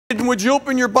And would you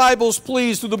open your Bibles,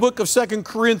 please, to the book of 2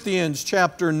 Corinthians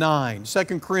chapter 9. 2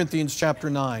 Corinthians chapter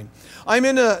 9. I'm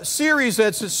in a series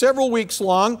that's several weeks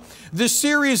long. This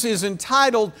series is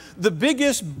entitled, The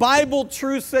Biggest Bible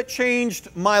Truths That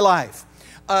Changed My Life.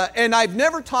 And I've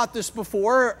never taught this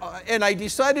before, and I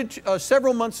decided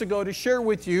several months ago to share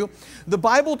with you the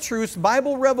Bible truths,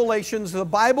 Bible revelations, the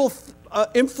Bible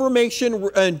information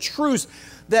and truths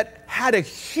that had a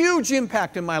huge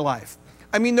impact in my life.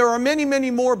 I mean, there are many, many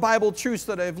more Bible truths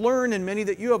that I've learned and many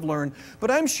that you have learned,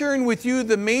 but I'm sharing with you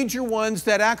the major ones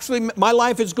that actually my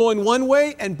life is going one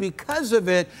way, and because of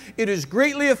it, it is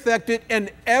greatly affected,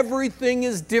 and everything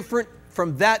is different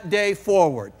from that day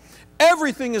forward.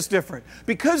 Everything is different.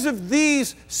 Because of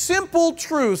these simple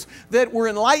truths that were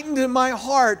enlightened in my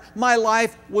heart, my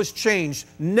life was changed,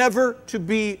 never to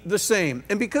be the same.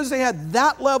 And because they had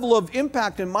that level of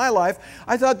impact in my life,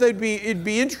 I thought it'd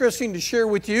be interesting to share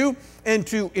with you and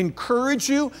to encourage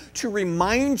you, to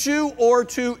remind you, or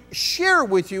to share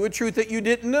with you a truth that you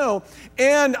didn't know.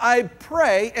 And I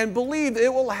pray and believe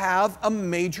it will have a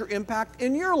major impact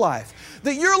in your life.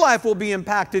 That your life will be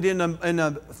impacted in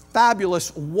a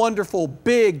fabulous, wonderful,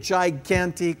 big,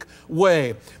 gigantic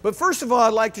way. But first of all,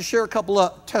 I'd like to share a couple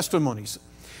of testimonies.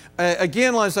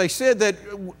 Again, as I said, that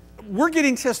we're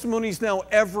getting testimonies now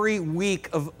every week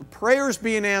of prayers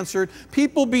being answered,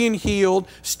 people being healed,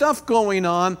 stuff going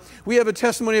on. We have a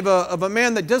testimony of a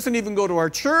man that doesn't even go to our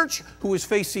church who is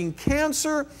facing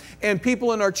cancer, and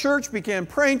people in our church began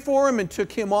praying for him and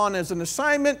took him on as an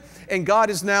assignment, and God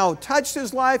has now touched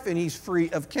his life and he's free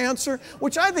of cancer,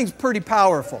 which I think is pretty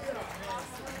powerful.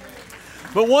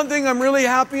 But one thing I'm really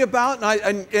happy about,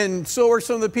 and so are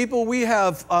some of the people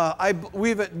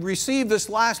we've received this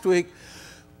last week,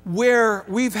 where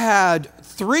we've had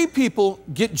 3 people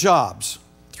get jobs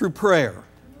through prayer.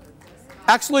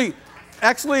 Actually,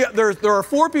 there are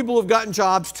 4 people who have gotten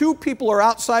jobs. 2 people are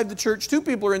outside the church. 2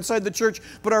 people are inside the church.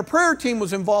 But our prayer team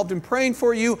was involved in praying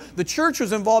for you. The church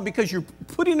was involved because you're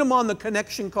putting them on the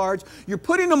connection cards. You're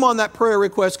putting them on that prayer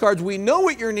request cards. We know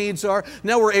what your needs are.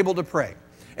 Now we're able to pray.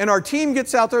 And our team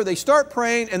gets out there. They start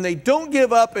praying, and they don't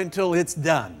give up until it's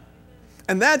done.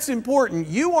 And that's important.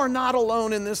 You are not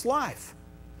alone in this life.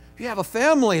 You have a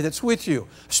family that's with you,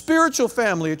 a spiritual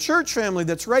family, a church family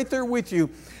that's right there with you.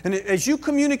 And as you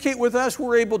communicate with us,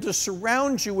 we're able to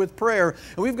surround you with prayer.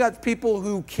 And we've got people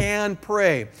who can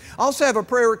pray. I also have a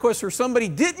prayer request where somebody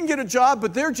didn't get a job,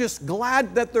 but they're just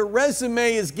glad that their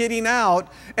resume is getting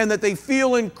out and that they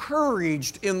feel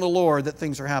encouraged in the Lord that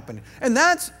things are happening. And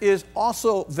that is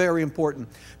also very important,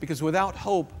 because without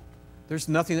hope, there's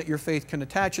nothing that your faith can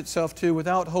attach itself to.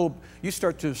 Without hope, you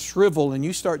start to shrivel and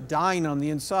you start dying on the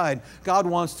inside. God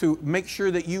wants to make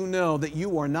sure that you know that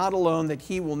you are not alone, that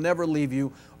He will never leave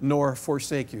you nor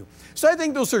forsake you. So I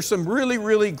think those are some really,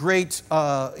 really great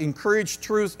encouraged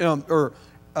truths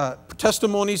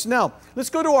testimonies. Now, let's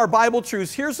go to our Bible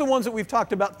truths. Here's the ones that we've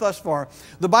talked about thus far.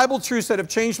 The Bible truths that have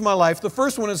changed my life. The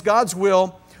first one is God's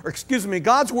Word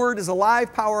is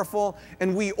alive, powerful,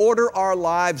 and we order our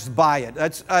lives by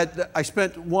it. I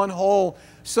spent one whole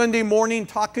Sunday morning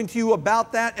talking to you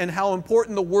about that and how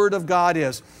important the Word of God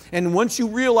is. And once you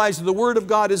realize that the Word of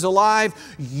God is alive,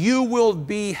 you will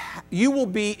be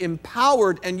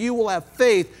empowered, and you will have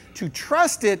faith to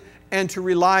trust it and to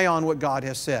rely on what God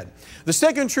has said. The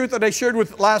second truth that I shared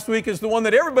with last week is the one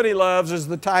that everybody loves, is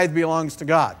the tithe belongs to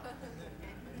God.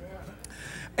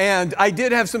 And I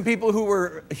did have some people who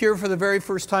were here for the very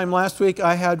first time last week.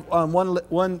 I had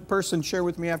one person share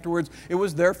with me afterwards. It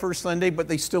was their first Sunday, but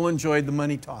they still enjoyed the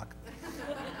money talk.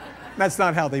 That's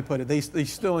not how they put it. They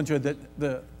still enjoyed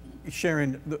the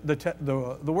sharing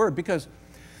the word. Because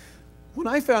when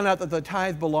I found out that the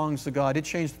tithe belongs to God,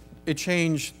 it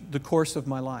changed the course of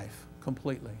my life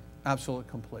completely, absolutely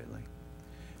completely.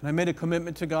 And I made a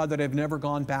commitment to God that I've never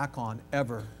gone back on,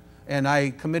 ever. And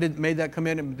I made that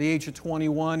commitment at the age of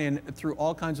 21, and through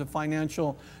all kinds of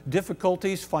financial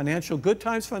difficulties, financial good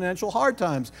times, financial hard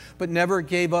times, but never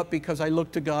gave up, because I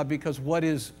looked to God, because what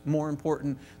is more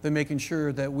important than making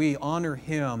sure that we honor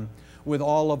Him with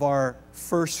all of our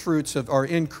first fruits of our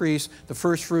increase, the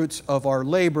first fruits of our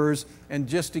labors, and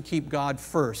just to keep God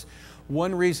first.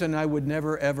 One reason I would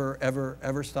never, ever, ever,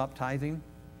 ever stop tithing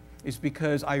is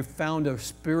because I found a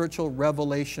spiritual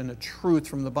revelation, a truth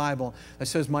from the Bible that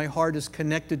says my heart is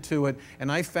connected to it.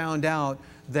 And I found out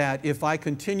that if I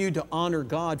continued to honor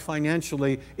God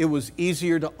financially, it was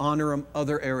easier to honor Him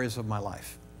other areas of my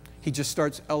life. He just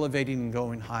starts elevating and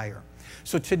going higher.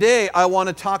 So today I want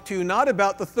to talk to you not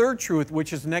about the third truth,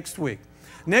 which is next week.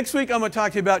 Next week I'm going to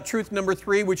talk to you about truth number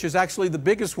 3, which is actually the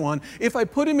biggest one. If I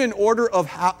put them in order of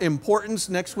importance,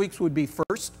 next week's would be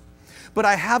first. but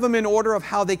I have them in order of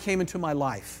how they came into my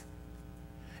life.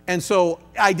 And so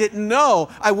I didn't know.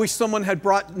 I wish someone had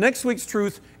brought next week's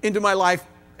truth into my life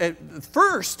at the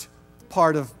first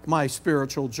part of my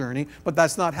spiritual journey, but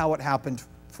that's not how it happened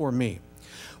for me.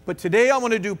 But today I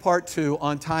want to do part 2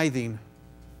 on tithing.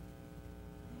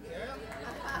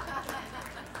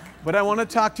 But I want to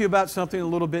talk to you about something a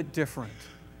little bit different.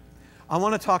 I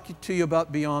want to talk to you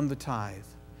about beyond the tithe.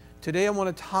 Today I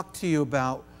want to talk to you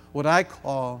about what I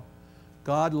call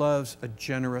God loves a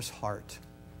generous heart.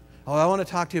 I want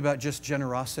to talk to you about just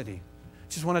generosity.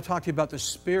 Just want to talk to you about the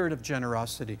spirit of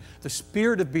generosity, the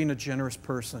spirit of being a generous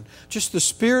person, just the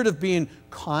spirit of being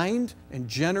kind and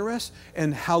generous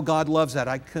and how God loves that.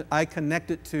 I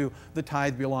connect it to the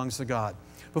tithe belongs to God.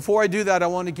 Before I do that, I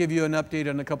want to give you an update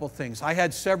on a couple things. I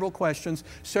had several questions,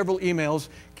 several emails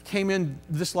came in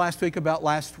this last week about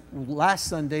last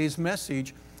Sunday's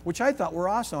message, which I thought were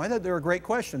awesome. I thought they were great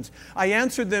questions. I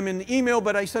answered them in the email,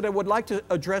 but I said I would like to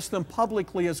address them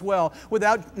publicly as well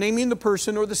without naming the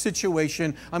person or the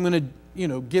situation. I'm going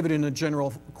to, give it in a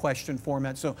general question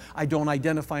format so I don't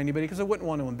identify anybody because I wouldn't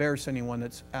want to embarrass anyone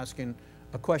that's asking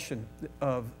a question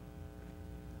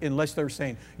unless they're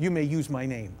saying, you may use my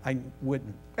name. I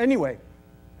wouldn't. Anyway,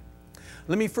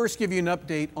 let me first give you an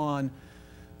update on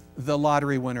the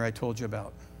lottery winner I told you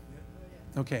about.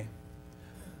 Okay.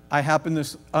 I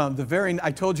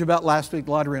told you about last week's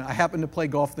lottery. I happened to play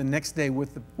golf the next day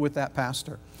with that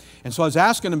pastor. And so I was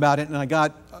asking about it, and I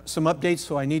got some updates,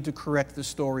 so I need to correct the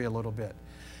story a little bit.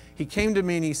 He came to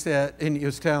me and he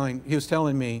was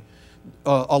telling me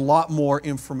a lot more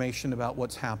information about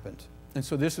what's happened. And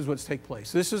so this is what's taken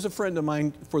place. This is a friend of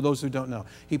mine, for those who don't know.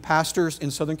 He pastors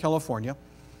in Southern California,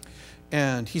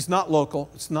 and he's not local.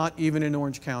 It's not even in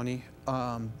Orange County.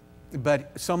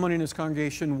 But someone in his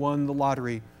congregation won the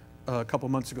lottery a couple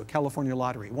months ago, California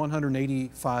lottery,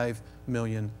 $185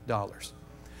 million.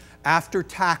 After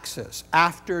taxes,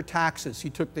 he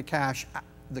took the cash.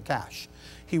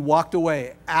 He walked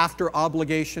away after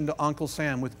obligation to Uncle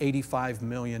Sam with $85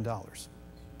 million.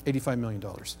 $85 million.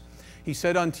 He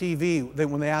said on TV that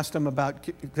when they asked him about,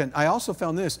 I also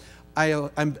found this,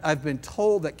 I've been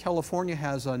told that California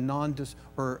has a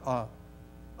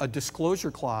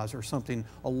disclosure clause or something,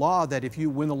 a law that if you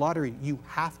win the lottery, you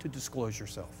have to disclose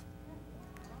yourself.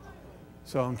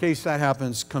 So in case that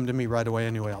happens, come to me right away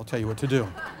anyway. I'll tell you what to do.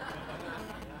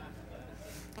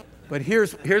 But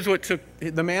here's what took,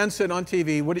 the man said on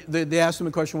TV, they asked him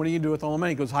a question, what do you do with all the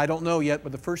money? He goes, I don't know yet,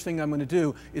 but the first thing I'm going to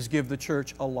do is give the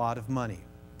church a lot of money.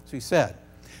 So he said.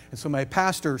 And so my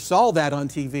pastor saw that on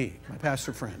TV, my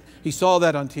pastor friend. He saw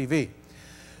that on TV.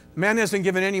 The man hasn't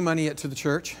given any money yet to the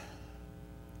church.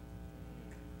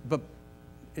 But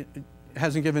it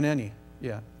hasn't given any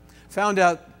yet. Found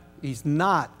out he's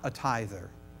not a tither.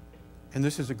 And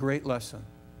this is a great lesson.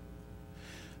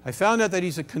 I found out that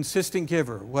he's a consistent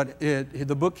giver.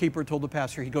 The bookkeeper told the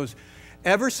pastor, he goes,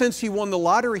 ever since he won the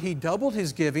lottery, he doubled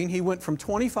his giving. He went from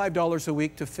 $25 a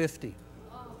week to $50.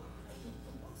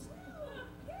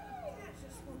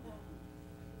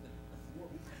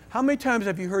 How many times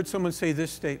have you heard someone say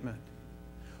this statement?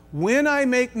 When I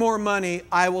make more money,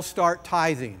 I will start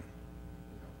tithing.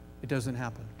 It doesn't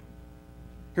happen.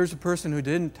 Here's a person who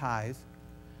didn't tithe,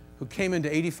 who came into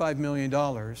 $85 million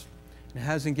and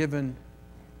hasn't given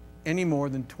any more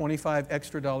than $25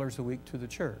 extra a week to the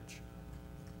church.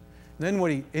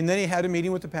 And then he had a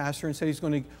meeting with the pastor and said he's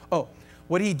going to,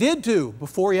 what he did do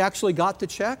before he actually got the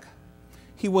check,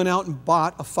 he went out and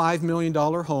bought a $5 million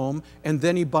home, and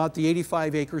then he bought the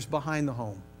 85 acres behind the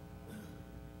home.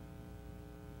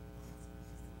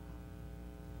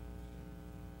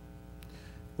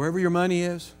 Wherever your money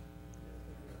is,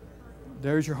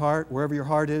 there's your heart. Wherever your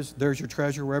heart is, there's your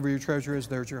treasure. Wherever your treasure is,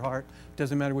 there's your heart.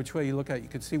 Doesn't matter which way you look at it, you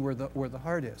can see where the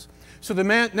heart is. So the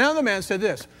man said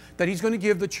this, that he's going to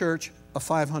give the church a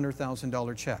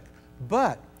 $500,000 check.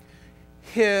 But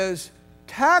his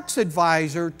tax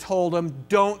advisor told him,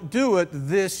 don't do it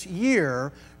this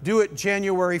year. Do it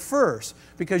January 1st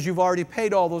because you've already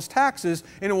paid all those taxes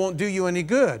and it won't do you any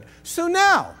good. So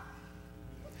now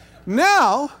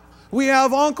we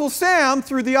have Uncle Sam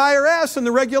through the IRS and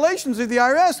the regulations of the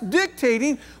IRS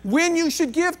dictating when you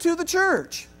should give to the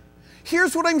church.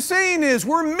 Here's what I'm saying is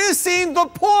we're missing the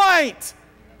point.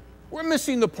 We're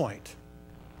missing the point.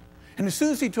 And as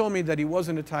soon as he told me that he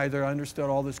wasn't a tither, I understood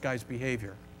all this guy's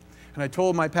behavior. And I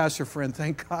told my pastor friend,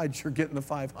 thank God you're getting the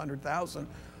 $500,000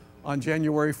 on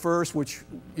January 1st, which,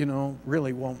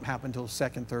 really won't happen until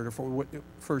second, third, or fourth,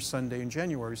 first Sunday in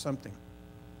January or something.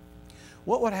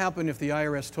 What would happen if the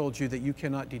IRS told you that you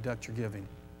cannot deduct your giving?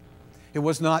 It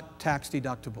was not tax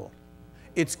deductible.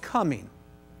 It's coming.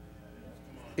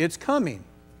 It's coming.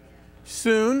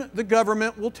 Soon the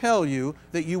government will tell you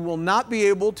that you will not be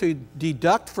able to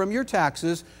deduct from your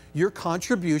taxes your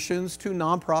contributions to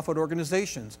nonprofit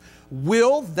organizations.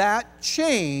 Will that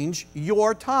change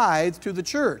your tithe to the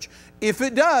church? If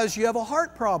it does, you have a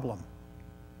heart problem.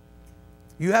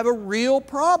 You have a real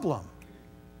problem.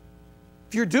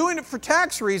 If you're doing it for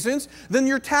tax reasons, then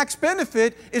your tax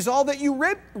benefit is all that you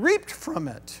reaped from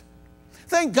it.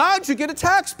 Thank God you get a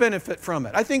tax benefit from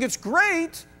it. I think it's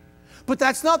great, but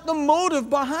that's not the motive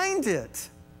behind it.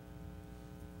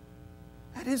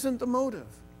 That isn't the motive.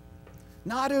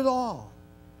 Not at all.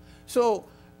 So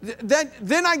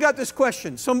then I got this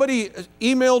question. Somebody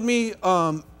emailed me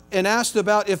and asked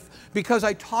about because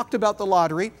I talked about the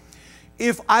lottery,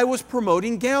 if I was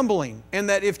promoting gambling and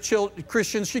that if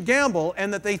Christians should gamble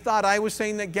and that they thought I was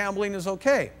saying that gambling is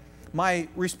okay. My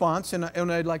response, and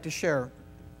I'd like to share,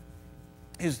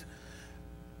 is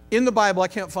in the Bible, I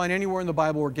can't find anywhere in the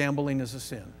Bible where gambling is a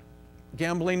sin.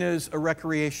 Gambling is a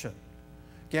recreation.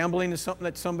 Gambling is something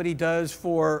that somebody does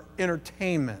for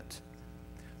entertainment.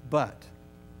 But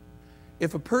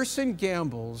if a person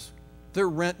gambles their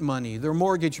rent money, their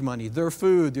mortgage money, their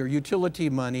food, their utility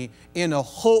money, in a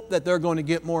hope that they're going to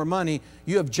get more money,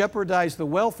 you have jeopardized the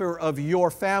welfare of your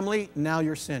family. Now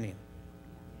you're sinning.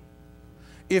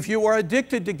 If you are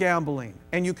addicted to gambling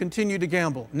and you continue to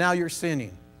gamble, now you're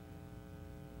sinning.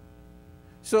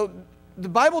 So the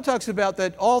Bible talks about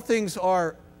that all things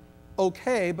are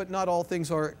okay, but not all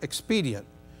things are expedient.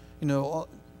 You know,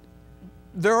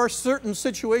 there are certain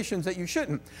situations that you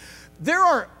shouldn't. There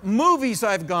are movies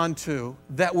I've gone to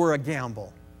that were a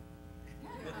gamble.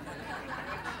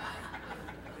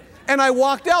 And I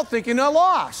walked out thinking I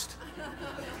lost.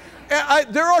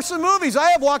 There are some movies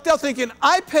I have walked out thinking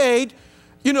I paid,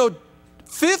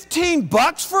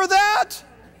 $15 for that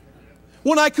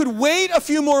when I could wait a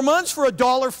few more months for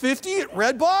 $1.50 at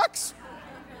Redbox.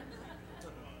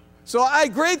 So I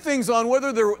grade things on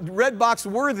whether they're Redbox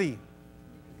worthy.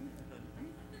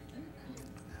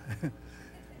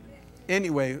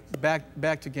 Anyway,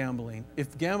 back to gambling.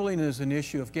 If gambling is an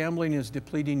issue, if gambling is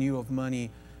depleting you of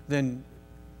money, then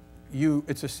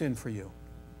it's a sin for you.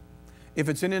 If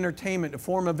it's an entertainment, a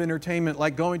form of entertainment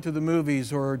like going to the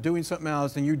movies or doing something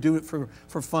else, and you do it for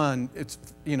fun,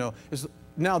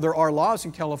 now there are laws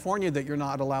in California that you're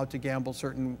not allowed to gamble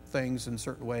certain things in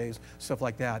certain ways, stuff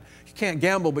like that. You can't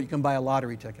gamble, but you can buy a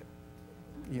lottery ticket.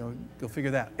 Go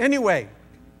figure that. Anyway,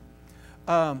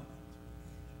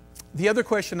 the other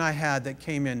question I had that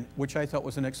came in, which I thought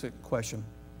was an excellent question,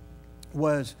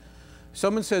 was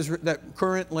someone says that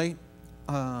currently,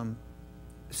 I'm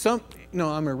going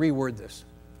to reword this.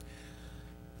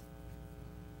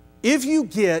 If you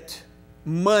get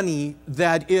money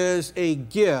that is a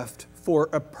gift for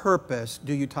a purpose,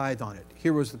 do you tithe on it?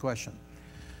 Here was the question.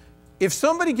 If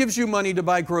somebody gives you money to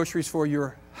buy groceries for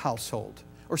your household,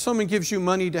 or someone gives you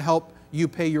money to help you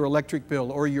pay your electric bill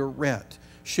or your rent,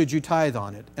 should you tithe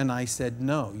on it? And I said,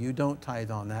 no, you don't tithe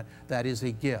on that. That is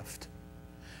a gift.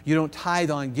 You don't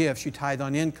tithe on gifts, you tithe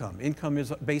on income. Income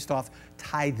is based off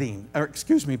tithing,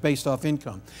 based off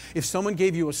income. If someone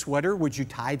gave you a sweater, would you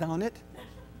tithe on it?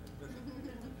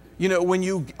 When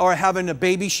you are having a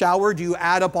baby shower, do you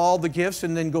add up all the gifts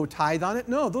and then go tithe on it?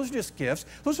 No, those are just gifts.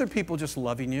 Those are people just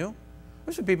loving you.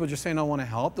 Those are people just saying, I want to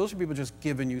help. Those are people just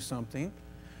giving you something.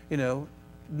 No.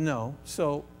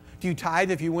 So, do you tithe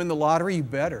if you win the lottery? You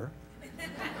better.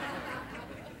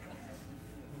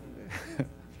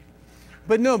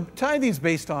 But no, tithing's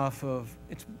based off of,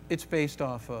 it's based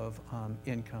off of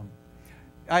income.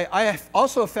 I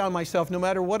also found myself, no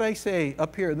matter what I say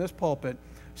up here in this pulpit,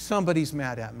 somebody's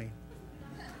mad at me.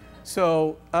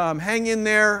 So hang in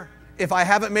there. If I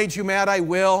haven't made you mad, I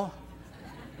will.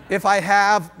 If I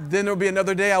have, then there'll be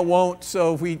another day I won't.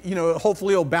 So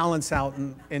hopefully it'll balance out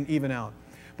and even out.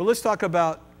 But let's talk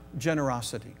about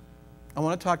generosity. I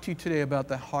want to talk to you today about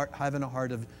having a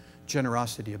heart of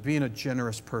generosity, of being a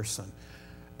generous person.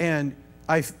 And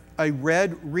I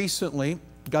read recently,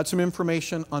 got some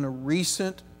information on a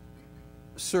recent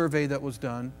survey that was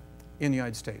done in the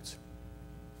United States.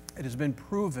 It has been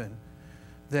proven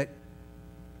that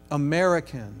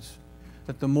Americans,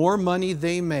 that the more money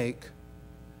they make,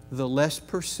 the less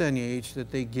percentage that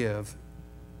they give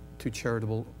to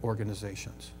charitable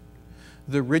organizations.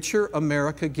 The richer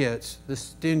America gets, the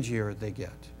stingier they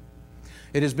get.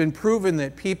 It has been proven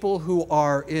that people who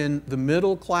are in the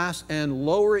middle class and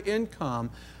lower income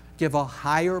give a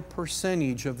higher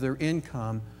percentage of their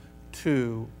income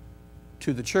to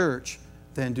the church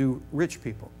than do rich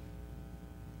people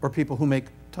or people who make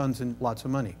tons and lots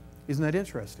of money. Isn't that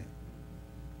interesting?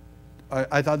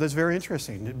 I thought that's very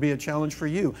interesting. It'd be a challenge for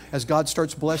you. As God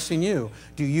starts blessing you,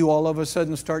 do you all of a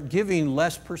sudden start giving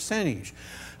less percentage?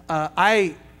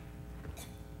 I've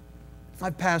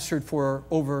pastored for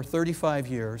over 35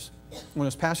 years. When I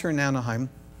was pastor in Anaheim,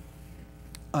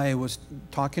 I was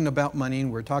talking about money, and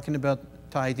we were talking about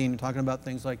tithing and talking about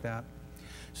things like that.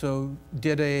 So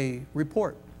did a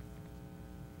report.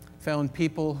 Found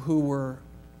people who were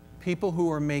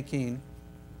making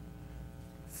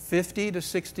 $50,000 to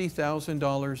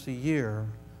 $60,000 a year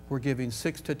were giving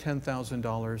 $6,000 to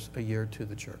 $10,000 a year to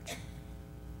the church.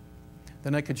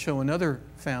 Then I could show another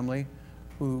family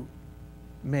who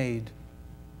made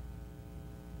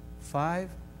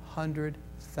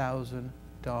 $500,000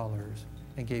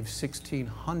 and gave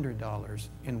 $1,600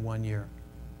 in 1 year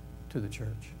to the church.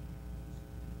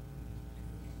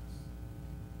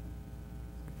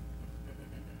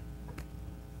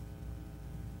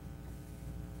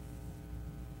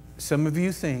 Some of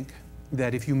you think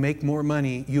that if you make more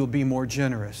money, you'll be more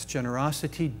generous.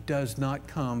 Generosity does not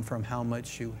come from how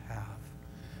much you have.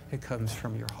 It comes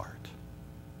from your heart.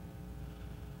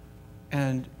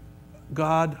 And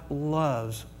God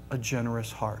loves a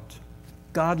generous heart.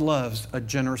 God loves a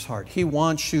generous heart. He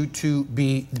wants you to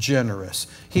be generous.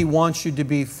 He wants you to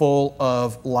be full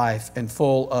of life and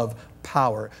full of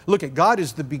power. Look at God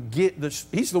is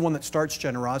He's the one that starts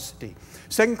generosity.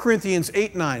 2 Corinthians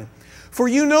 8:9. For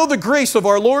you know the grace of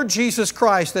our Lord Jesus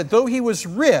Christ, that though He was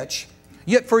rich,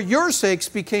 yet for your sakes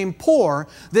became poor,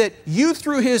 that you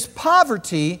through His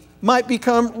poverty might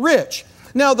become rich.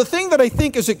 Now, the thing that I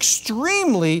think is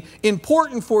extremely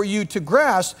important for you to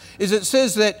grasp is it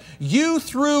says that you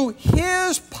through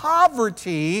His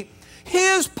poverty, through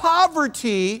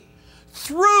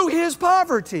His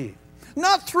poverty,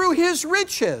 not through His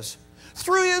riches,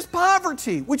 through His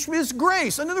poverty, which is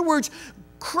grace. In other words,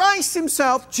 Christ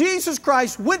Himself, Jesus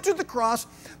Christ, went to the cross,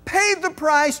 paid the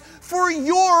price for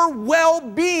your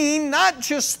well-being, not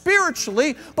just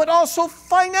spiritually, but also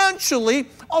financially,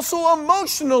 also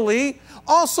emotionally,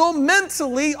 also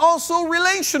mentally, also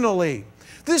relationally.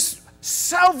 This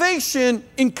salvation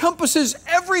encompasses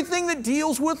everything that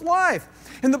deals with life.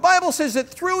 And the Bible says that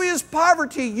through His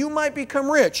poverty you might become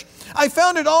rich. I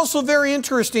found it also very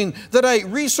interesting that I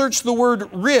researched the word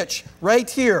rich right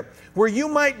here, where you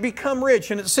might become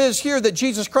rich. And it says here that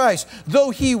Jesus Christ,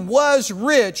 though He was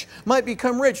rich, might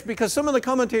become rich, because some of the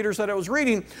commentators that I was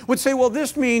reading would say, well,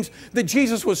 this means that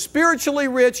Jesus was spiritually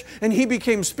rich and He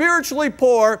became spiritually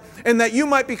poor, and that you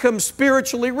might become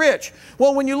spiritually rich.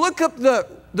 Well, when you look up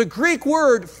the Greek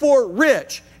word for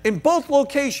rich, in both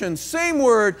locations, same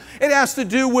word, it has to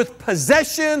do with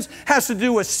possessions, has to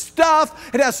do with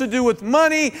stuff, it has to do with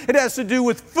money, it has to do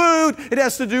with food, it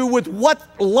has to do with what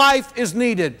life is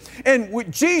needed.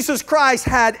 And Jesus Christ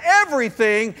had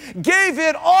everything, gave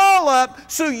it all up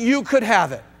so you could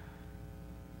have it.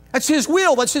 That's His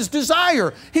will, that's His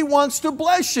desire. He wants to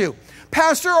bless you.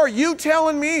 Pastor, are you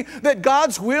telling me that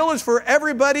God's will is for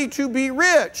everybody to be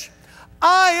rich?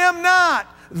 I am not.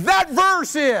 That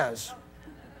verse is.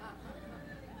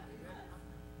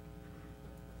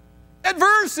 That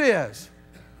verse is.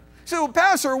 So,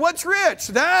 Pastor, what's rich?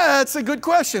 That's a good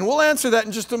question. We'll answer that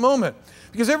in just a moment,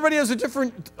 because everybody has a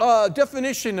different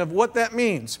definition of what that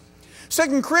means.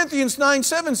 2 Corinthians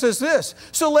 9:7 says this,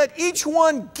 so let each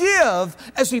one give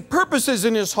as he purposes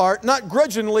in his heart, not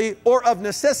grudgingly or of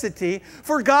necessity,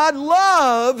 for God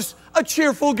loves a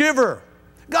cheerful giver.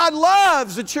 God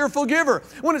loves a cheerful giver.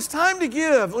 When it's time to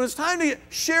give, when it's time to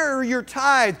share your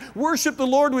tithe, worship the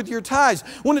Lord with your tithes,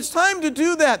 when it's time to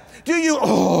do that, do you,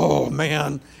 oh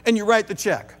man, and you write the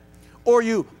check, or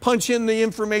you punch in the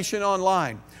information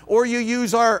online, or you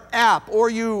use our app, or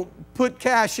you put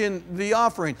cash in the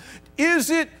offering. Is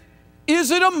it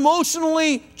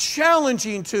emotionally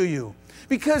challenging to you?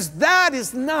 Because that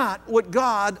is not what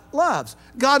God loves.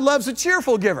 God loves a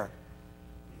cheerful giver.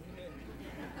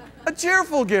 A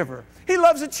cheerful giver. He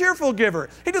loves a cheerful giver.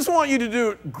 He doesn't want you to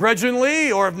do it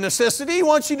grudgingly or of necessity. He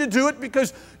wants you to do it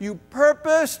because you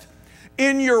purposed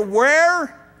in your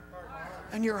where?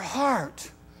 In your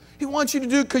heart. He wants you to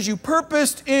do it because you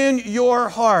purposed in your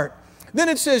heart. Then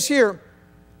it says here,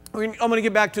 I'm going to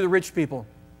get back to the rich people.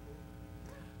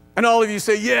 And all of you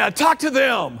say, yeah, talk to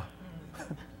them.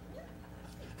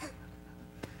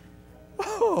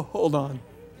 Oh, hold on.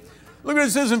 Look what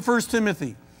it says in 1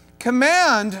 Timothy.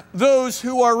 Command those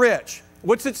who are rich.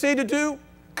 What's it say to do?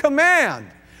 Command.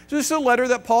 So this is a letter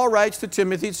that Paul writes to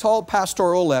Timothy. It's called a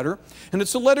pastoral letter. And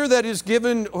it's a letter that is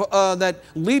given, that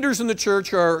leaders in the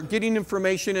church are getting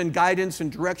information and guidance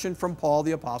and direction from Paul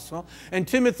the apostle. And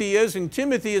Timothy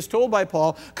is told by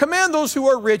Paul, command those who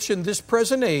are rich in this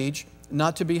present age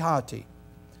not to be haughty,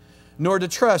 nor to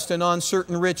trust in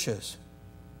uncertain riches,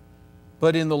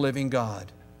 but in the living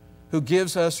God, who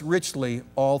gives us richly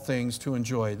all things to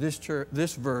enjoy.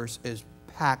 This verse is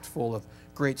packed full of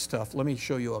great stuff. Let me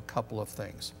show you a couple of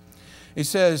things. It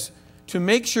says, to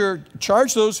make sure,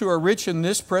 charge those who are rich in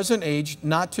this present age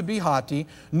not to be haughty,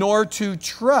 nor to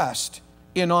trust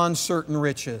in uncertain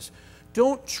riches.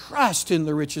 Don't trust in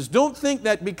the riches. Don't think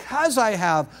that because I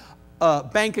have a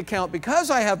bank account, because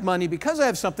I have money, because I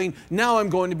have something, now I'm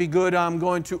going to be good, I'm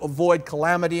going to avoid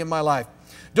calamity in my life.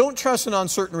 Don't trust in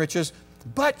uncertain riches,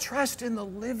 but trust in the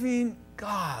living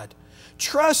God.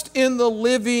 Trust in the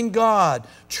living God.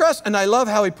 Trust, and I love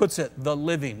how he puts it, the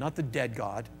living, not the dead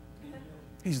God.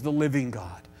 He's the living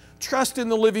God. Trust in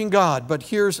the living God. But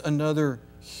here's another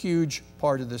huge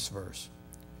part of this verse.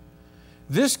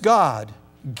 This God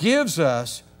gives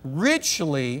us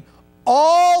richly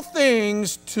all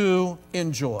things to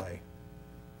enjoy.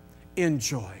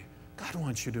 Enjoy. God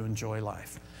wants you to enjoy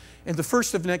life. And the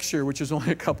first of next year, which is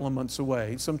only a couple of months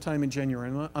away, sometime in January,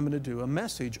 I'm going to do a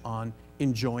message on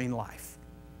enjoying life.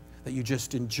 That you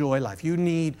just enjoy life. You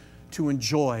need to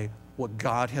enjoy what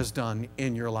God has done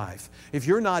in your life. If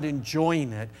you're not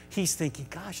enjoying it, He's thinking,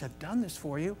 gosh, I've done this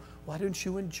for you. Why don't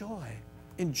you enjoy?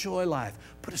 Enjoy life.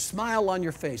 Put a smile on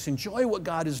your face. Enjoy what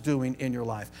God is doing in your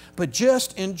life. But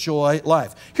just enjoy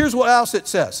life. Here's what else it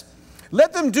says.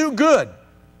 Let them do good,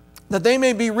 that they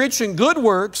may be rich in good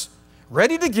works,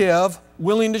 ready to give,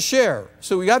 willing to share.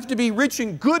 So we have to be rich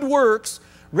in good works,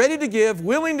 ready to give,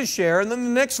 willing to share. And then the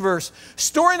next verse,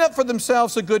 storing up for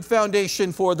themselves a good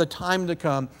foundation for the time to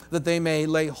come, that they may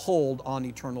lay hold on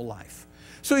eternal life.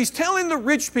 So he's telling the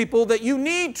rich people that you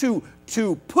need to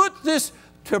put this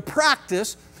to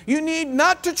practice. You need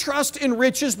not to trust in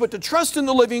riches, but to trust in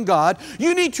the living God.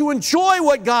 You need to enjoy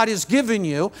what God has given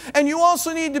you. And you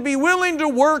also need to be willing to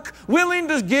work, willing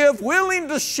to give, willing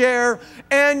to share.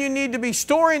 And you need to be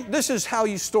storing. This is how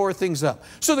you store things up.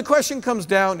 So the question comes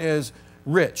down is,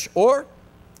 rich, or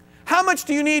how much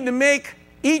do you need to make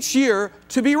each year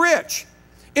to be rich?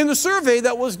 In the survey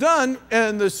that was done,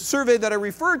 and the survey that I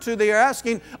referred to, they are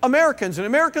asking Americans, and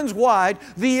Americans wide,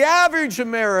 the average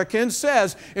American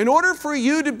says, in order for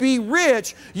you to be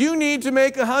rich, you need to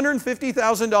make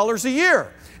 $150,000 a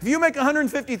year. If you make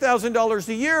 $150,000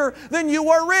 a year, then you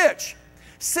are rich.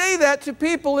 Say that to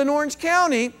people in Orange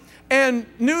County and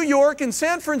New York and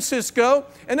San Francisco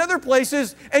and other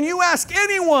places, and you ask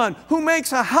anyone who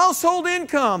makes a household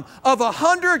income of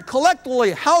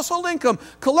collectively of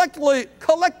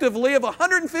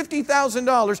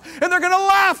 $150,000, and they're going to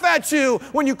laugh at you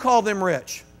when you call them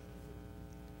rich.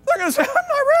 They're going to say, I'm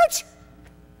not rich.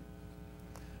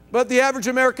 But the average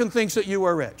American thinks that you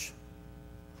are rich.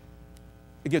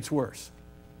 It gets worse.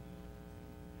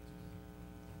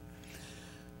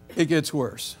 It gets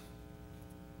worse.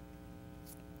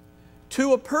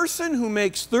 To a person who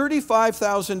makes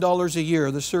 $35,000 a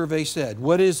year, the survey said,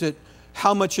 what is it,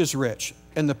 how much is rich?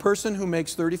 And the person who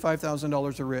makes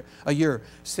 $35,000 a year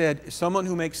said, someone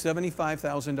who makes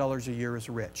 $75,000 a year is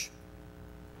rich.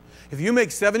 If you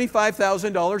make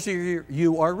 $75,000 a year,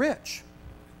 you are rich.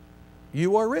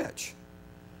 You are rich.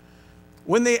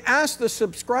 When they asked the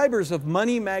subscribers of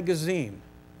Money Magazine,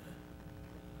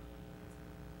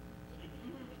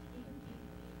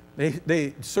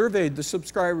 They surveyed the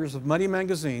subscribers of Money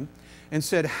Magazine and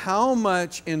said, how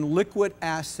much in liquid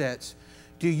assets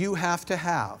do you have to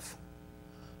have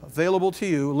available to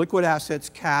you? Liquid assets,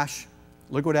 cash,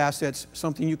 liquid assets,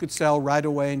 something you could sell right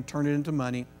away and turn it into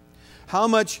money. How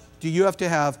much do you have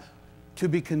to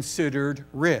be considered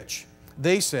rich?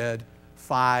 They said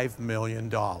 $5 million.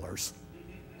 The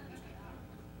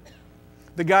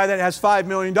guy that has $5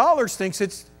 million thinks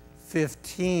it's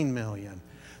 $15 million.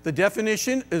 The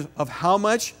definition of how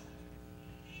much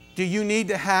do you need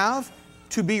to have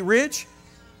to be rich?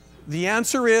 The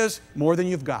answer is more than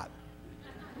you've got.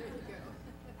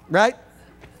 Right?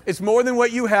 It's more than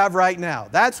what you have right now.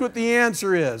 That's what the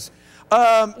answer is.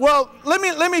 Well,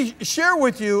 let me share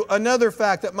with you another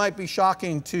fact that might be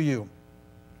shocking to you.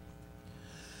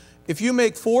 If you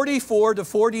make $44,000 to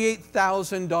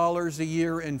 $48,000 a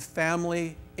year in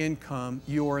family income,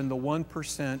 you are in the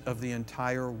 1% of the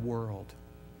entire world.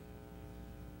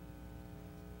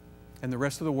 And the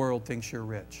rest of the world thinks you're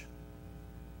rich.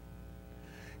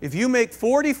 If you make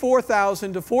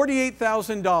 $44,000 to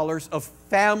 $48,000 of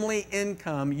family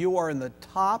income, you are in the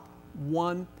top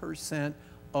 1%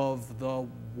 of the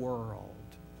world.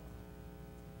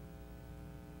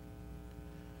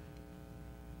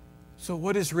 So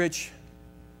what is rich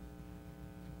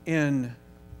in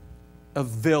a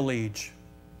village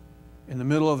in the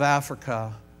middle of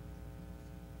Africa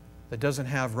that doesn't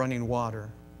have running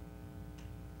water?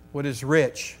 What is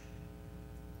rich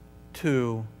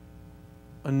to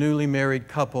a newly married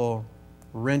couple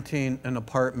renting an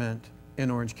apartment in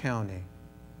Orange County.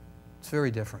 It's very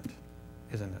different,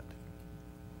 isn't it?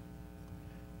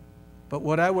 But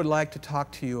what I would like to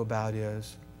talk to you about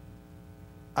is,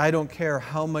 I don't care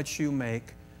how much you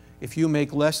make. If you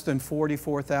make less than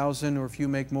 $44,000 or if you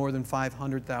make more than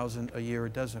 $500,000 a year,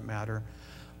 it doesn't matter.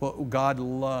 What God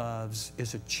loves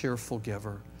is a cheerful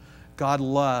giver. God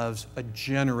loves a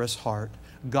generous heart.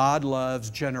 God loves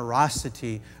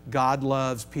generosity. God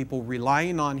loves people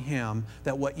relying on Him,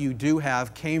 that what you do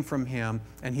have came from Him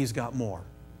and He's got more.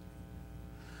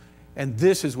 And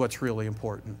this is what's really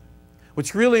important.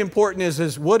 What's really important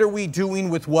is what are we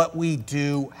doing with what we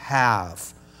do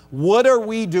have? What are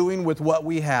we doing with what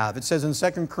we have? It says in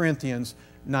 2 Corinthians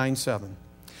 9:7.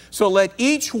 So let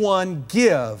each one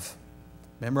give.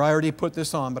 Remember, I already put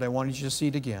this on, but I wanted you to see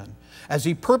it again. As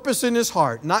he purpose in his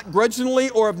heart, not grudgingly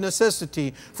or of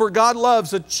necessity, for God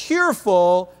loves a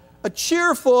cheerful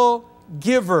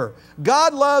giver.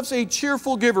 God loves a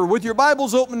cheerful giver. With your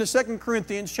Bibles open to 2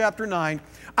 Corinthians chapter 9,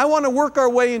 I want to work our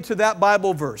way into that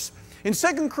Bible verse. In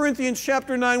 2 Corinthians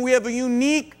chapter 9, we have a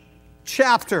unique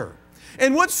chapter.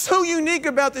 And what's so unique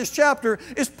about this chapter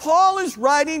is Paul is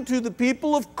writing to the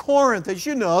people of Corinth. As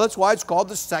you know, that's why it's called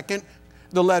the second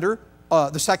letter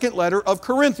of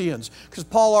Corinthians, because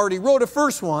Paul already wrote a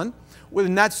first one,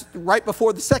 and that's right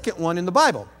before the second one in the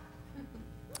Bible.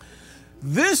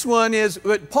 This one is,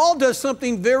 but Paul does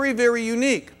something very, very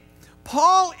unique.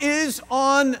 Paul is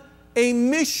on a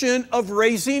mission of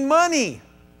raising money.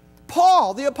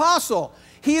 Paul, the apostle,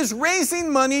 he is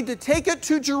raising money to take it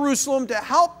to Jerusalem to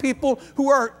help people who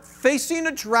are facing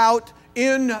a drought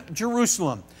in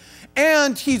Jerusalem.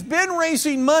 And he's been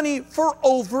raising money for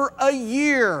over a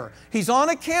year. He's on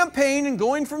a campaign and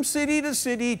going from city to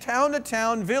city, town to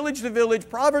town, village to village,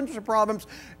 province to province,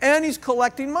 and he's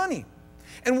collecting money.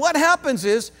 And what happens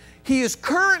is he is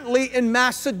currently in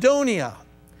Macedonia.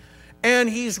 And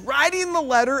he's writing the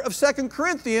letter of 2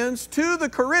 Corinthians to the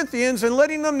Corinthians and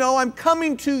letting them know, I'm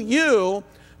coming to you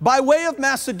by way of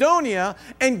Macedonia.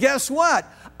 And guess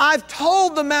what? I've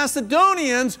told the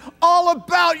Macedonians all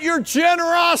about your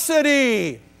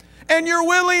generosity and your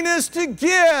willingness to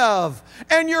give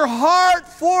and your heart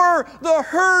for the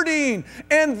hurting.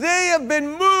 And they have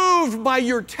been moved by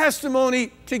your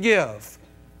testimony to give.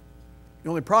 The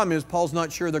only problem is Paul's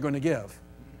not sure they're going to give.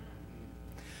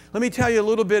 Let me tell you a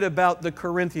little bit about the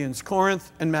Corinthians,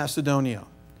 Corinth and Macedonia.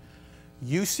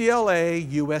 UCLA,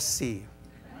 USC.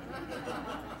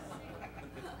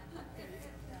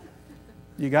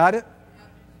 You got it?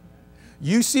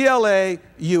 UCLA,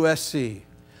 USC.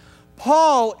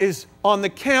 Paul is on the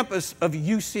campus of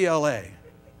UCLA.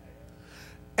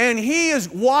 And he is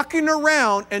walking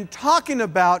around and talking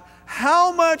about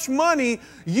how much money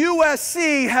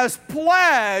USC has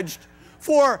pledged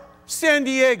for San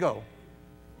Diego.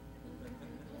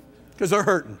 Because they're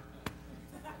hurting.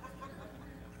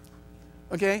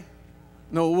 Okay?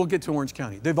 No, we'll get to Orange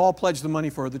County. They've all pledged the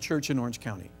money for the church in Orange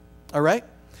County. All right?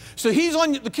 So he's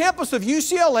on the campus of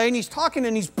UCLA and he's talking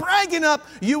and he's bragging up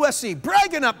USC,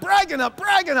 bragging up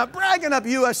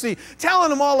USC, telling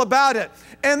them all about it.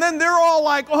 And then they're all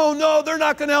like, oh no, they're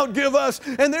not going to outgive us.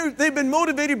 And they've been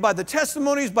motivated by the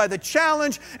testimonies, by the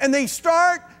challenge, and they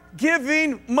start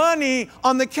giving money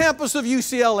on the campus of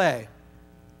UCLA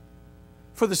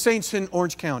for the saints in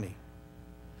Orange County.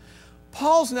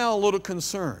 Paul's now a little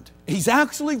concerned. He's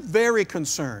actually very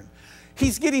concerned.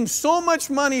 He's getting so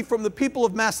much money from the people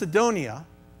of Macedonia,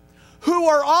 who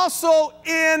are also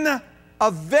in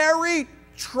a very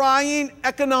trying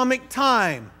economic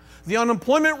time. The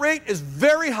unemployment rate is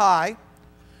very high.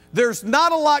 There's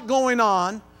not a lot going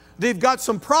on. They've got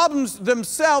some problems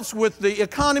themselves with the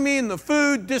economy and the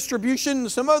food distribution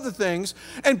and some other things.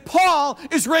 And Paul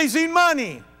is raising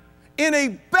money in a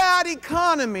bad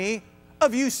economy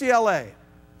of UCLA,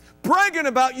 bragging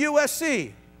about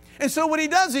USC. And so what he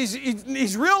does is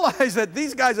he's realized that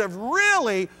these guys have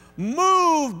really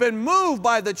been moved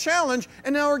by the challenge,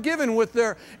 and now are giving with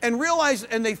their,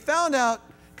 and they found out,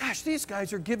 gosh, these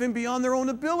guys are giving beyond their own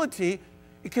ability.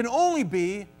 It can only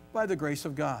be by the grace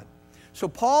of God. So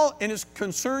Paul, in his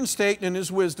concerned state and in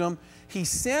his wisdom, he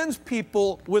sends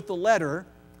people with the letter,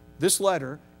 this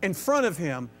letter, in front of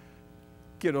him,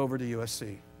 get over to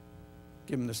USC.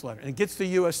 Give them this letter. And it gets to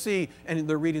USC, and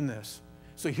they're reading this.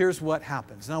 So here's what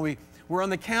happens. Now we're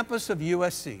on the campus of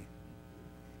USC.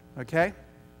 Okay?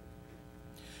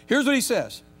 Here's what he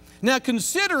says. Now,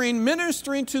 considering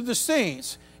ministering to the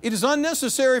saints, it is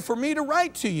unnecessary for me to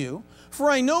write to you, for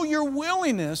I know your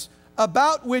willingness,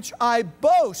 about which I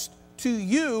boast to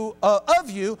you,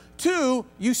 of you, to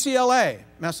UCLA,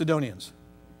 Macedonians.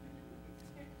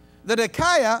 that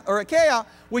Achaia,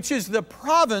 which is the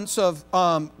province of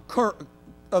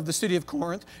the city of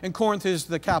Corinth, and Corinth is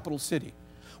the capital city,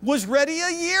 was ready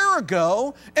a year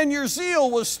ago, and your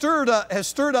zeal has stirred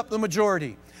up the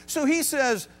majority. So he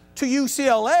says to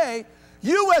UCLA,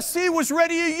 USC was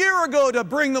ready a year ago to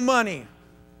bring the money.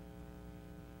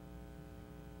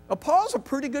 Paul's a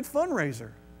pretty good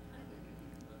fundraiser.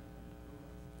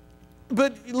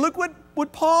 But look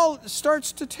what Paul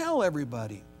starts to tell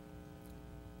everybody.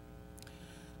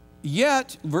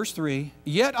 Yet, verse 3,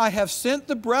 yet I have sent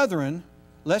the brethren,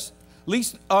 lest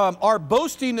our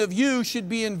boasting of you should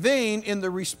be in vain in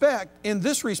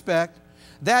this respect,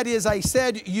 that is, I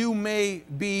said you may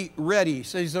be ready.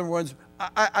 Says in other words,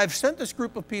 I've sent this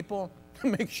group of people to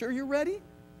make sure you're ready,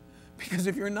 because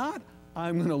if you're not,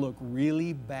 I'm going to look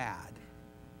really bad.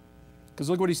 Because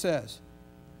look what he says.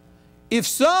 If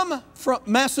some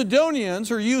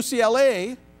Macedonians or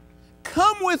UCLA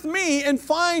come with me and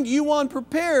find you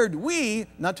unprepared, we,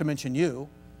 not to mention you,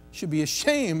 should be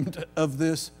ashamed of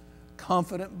this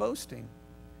confident boasting.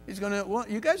 He's going to, well,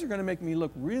 you guys are going to make me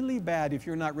look really bad if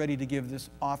you're not ready to give this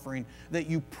offering that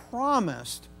you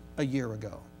promised a year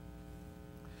ago.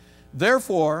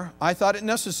 Therefore, I thought it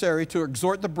necessary to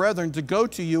exhort the brethren to go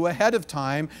to you ahead of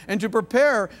time and to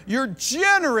prepare your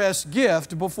generous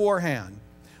gift beforehand,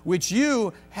 which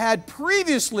you had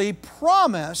previously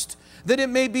promised, that it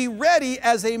may be ready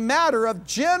as a matter of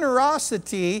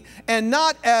generosity and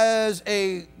not as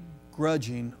a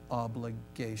grudging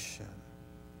obligation.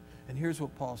 And here's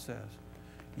what Paul says.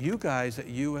 You guys at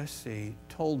USC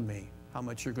told me how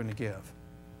much you're going to give.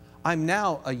 I'm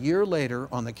now, a year later,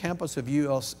 on the campus of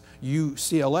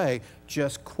UCLA,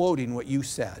 just quoting what you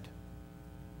said.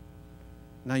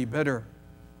 Now you better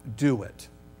do it.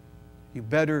 You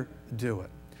better do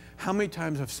it. How many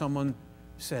times have someone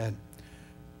said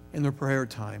in their prayer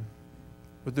time,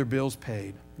 with their bills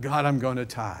paid, God, I'm going to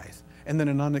tithe. And then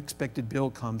an unexpected bill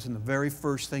comes, and the very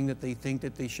first thing that they think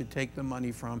that they should take the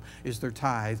money from is their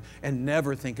tithe, and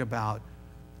never think about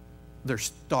their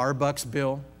Starbucks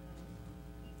bill.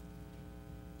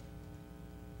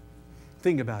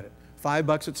 Think about it.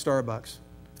 $5 at Starbucks,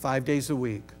 5 days a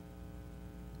week.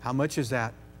 How much is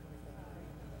that?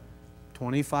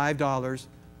 $25,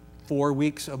 4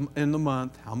 weeks in the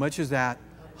month. How much is that?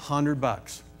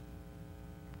 $100.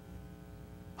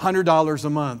 $100 a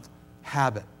month.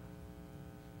 Habit.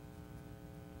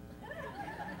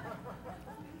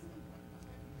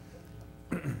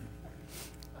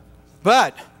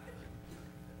 But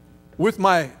with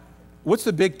my, what's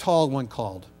the big tall one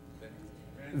called?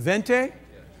 Vente?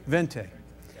 Vente.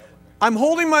 I'm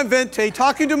holding my Vente,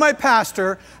 talking to my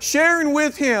pastor, sharing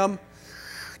with him,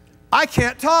 I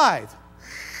can't tithe.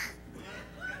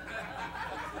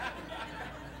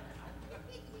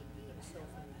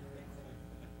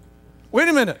 Wait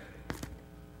a minute.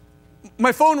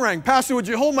 My phone rang. Pastor, would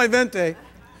you hold my Vente?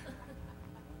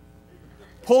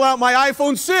 Pull out my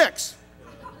iPhone 6.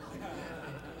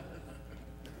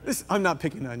 I'm not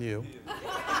picking on you.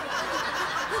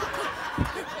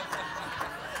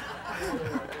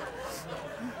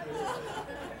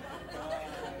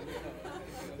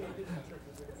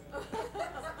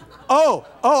 Oh,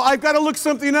 I've got to look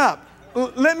something up.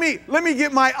 Let me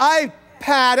get my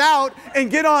iPad out and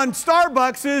get on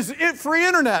Starbucks' free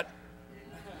internet.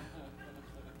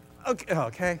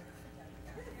 Okay.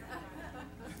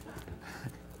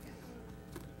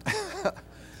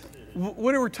 What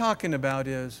we're talking about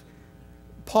is,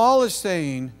 Paul is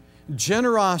saying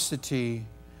generosity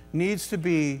needs to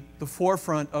be the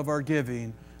forefront of our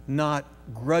giving, not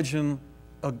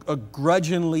a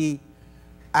grudgingly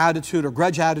attitude or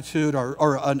grudge attitude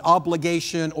or an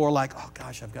obligation or like, oh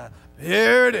gosh,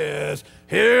 here it is.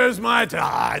 Here's my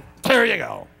tithe. There you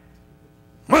go.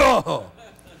 Whoa.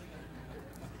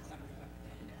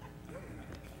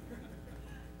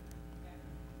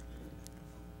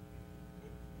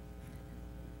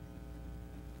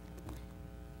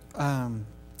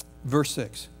 Verse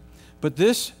 6. But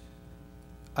this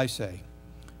I say,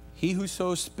 he who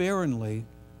sows sparingly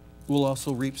will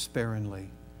also reap sparingly,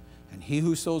 and he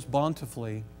who sows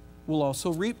bountifully will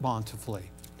also reap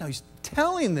bountifully. Now he's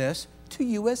telling this to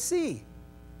USC,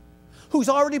 who's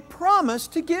already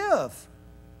promised to give.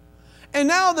 And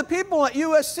now the people at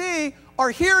USC are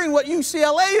hearing what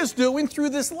UCLA is doing through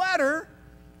this letter,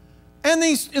 and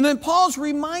then Paul's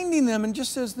reminding them and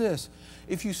just says this,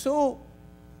 if you sow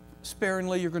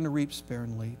sparingly, you're going to reap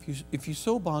sparingly. If you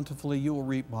sow bountifully, you will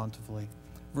reap bountifully.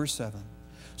 Verse 7.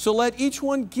 So let each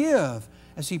one give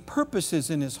as he purposes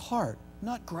in his heart,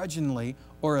 not grudgingly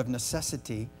or of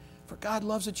necessity, for God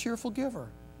loves a cheerful giver.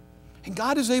 And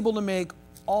God is able to make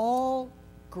all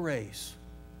grace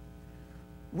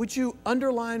would you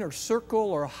underline or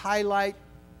circle or highlight,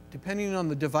 depending on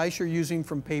the device you're using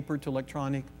from paper to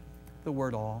electronic, the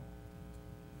word all?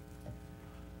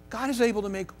 God is able to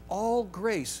make all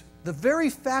grace. The very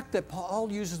fact that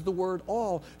Paul uses the word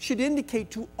all should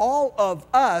indicate to all of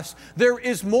us there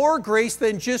is more grace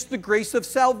than just the grace of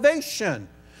salvation.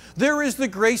 There is the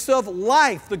grace of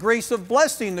life, the grace of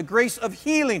blessing, the grace of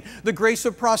healing, the grace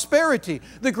of prosperity,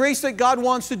 the grace that God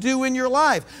wants to do in your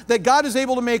life. That God is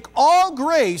able to make all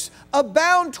grace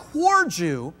abound towards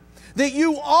you, that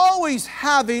you always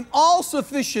having all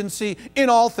sufficiency in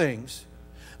all things,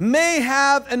 may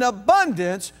have an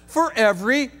abundance for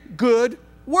every good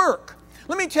work.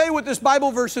 Let me tell you what this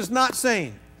Bible verse is not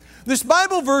saying. This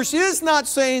Bible verse is not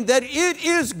saying that it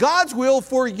is God's will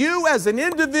for you as an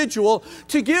individual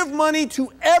to give money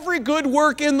to every good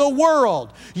work in the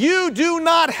world. You do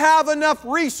not have enough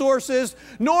resources,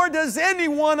 nor does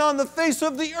anyone on the face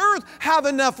of the earth have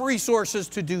enough resources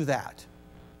to do that.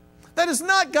 That is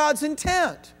not God's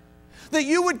intent. That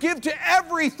you would give to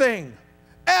everything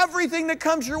that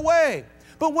comes your way.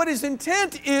 But what His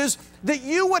intent is that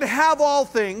you would have all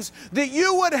things, that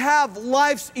you would have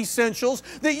life's essentials,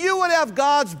 that you would have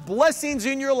God's blessings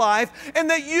in your life, and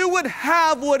that you would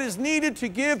have what is needed to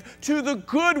give to the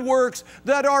good works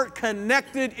that are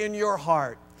connected in your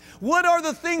heart. What are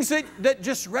the things that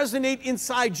just resonate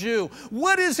inside you?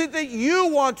 What is it that you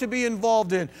want to be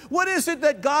involved in? What is it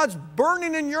that God's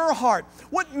burning in your heart?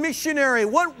 What missionary,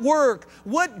 what work,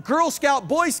 what Girl Scout,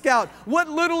 Boy Scout, what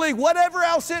Little League, whatever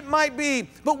else it might be.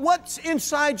 But what's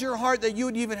inside your heart that you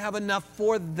would even have enough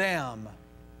for them?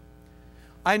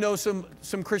 I know some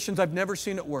Christians I've never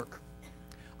seen at work.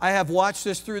 I have watched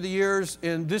this through the years,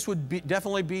 and this would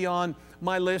definitely be on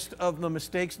my list of the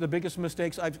mistakes, the biggest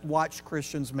mistakes I've watched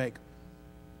Christians make.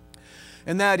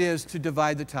 And that is to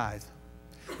divide the tithe.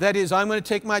 That is, I'm going to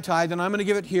take my tithe and I'm going to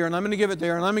give it here and I'm going to give it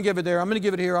there and I'm going to give it there, I'm going to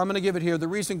give it here, I'm going to give it here. The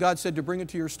reason God said to bring it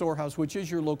to your storehouse, which is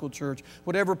your local church,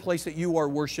 whatever place that you are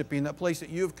worshiping, that place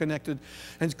that you have connected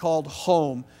and is called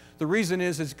home, the reason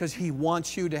is because He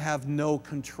wants you to have no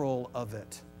control of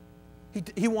it.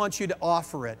 He wants you to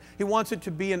offer it. He wants it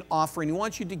to be an offering. He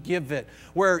wants you to give it,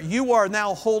 where you are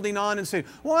now holding on and saying,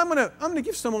 well, I'm going to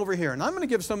give some over here, and I'm going to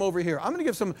give some over here. I'm going to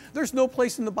give some. There's no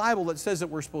place in the Bible that says that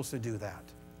we're supposed to do that.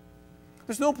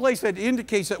 There's no place that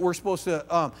indicates that we're supposed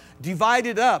to divide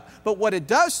it up. But what it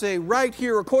does say right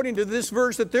here, according to this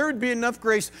verse, that there would be enough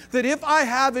grace that if I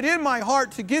have it in my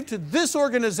heart to give to this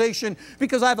organization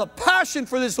because I have a passion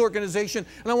for this organization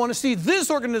and I want to see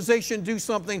this organization do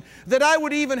something, that I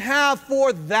would even have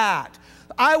for that.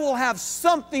 I will have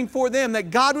something for them,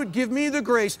 that God would give me the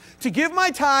grace to give my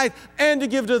tithe and to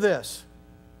give to this.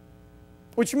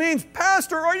 Which means,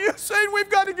 Pastor, are you saying we've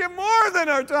got to give more than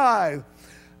our tithe?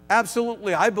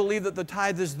 Absolutely. I believe that the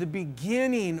tithe is the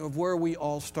beginning of where we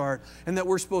all start and that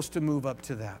we're supposed to move up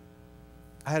to that.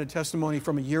 I had a testimony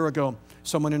from a year ago,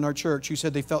 someone in our church who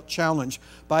said they felt challenged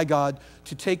by God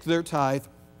to take their tithe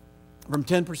from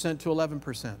 10% to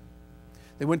 11%.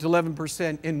 They went to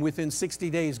 11% and within 60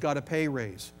 days got a pay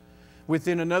raise.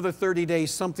 Within another 30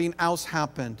 days, something else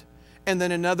happened. And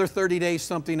then another 30 days,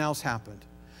 something else happened.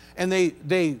 And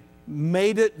they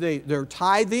made it, they're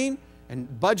tithing,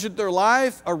 and budget their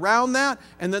life around that,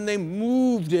 and then they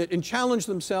moved it and challenged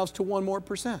themselves to 1% more.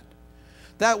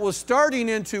 That was starting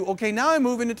into, okay, now I'm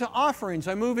moving into offerings.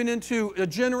 I'm moving into a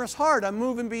generous heart. I'm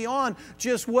moving beyond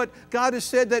just what God has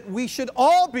said that we should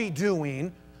all be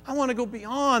doing. I want to go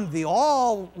beyond the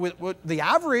all with the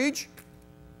average.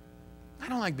 I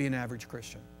don't like being an average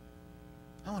Christian.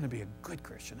 I want to be a good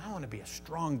Christian. I want to be a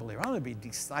strong believer. I want to be a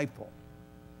disciple.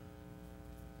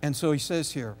 And so he says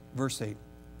here, verse 8,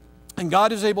 and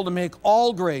God is able to make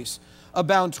all grace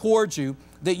abound towards you,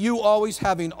 that you always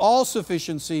having all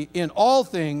sufficiency in all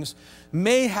things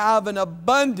may have an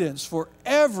abundance for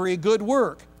every good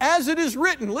work. As it is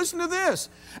written, listen to this,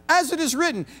 as it is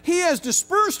written, He has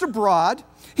dispersed abroad,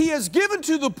 He has given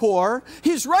to the poor,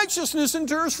 His righteousness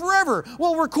endures forever.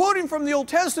 Well, we're quoting from the Old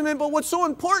Testament, but what's so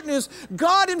important is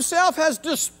God Himself has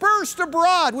dispersed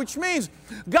abroad, which means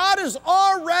God has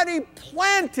already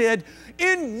planted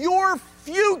in your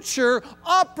future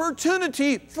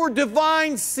opportunity for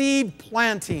divine seed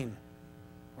planting.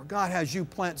 Or God has you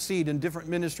plant seed in different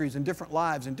ministries, in different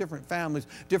lives, in different families,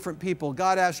 different people.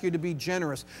 God asks you to be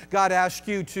generous. God asks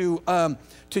you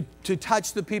to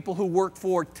touch the people who work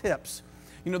for tips.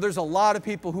 You know, there's a lot of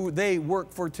people who they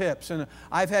work for tips. And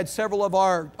I've had several of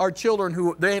our children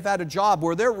who they've had a job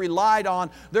where they're relied on,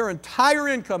 their entire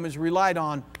income is relied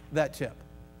on that tip.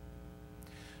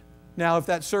 Now, if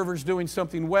that server's doing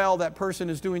something well, that person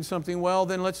is doing something well,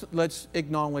 then let's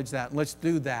acknowledge that. Let's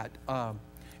do that.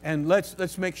 And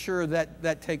let's make sure that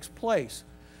that takes place,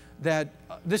 that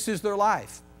this is their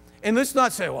life. And let's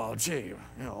not say, well, gee, you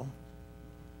know,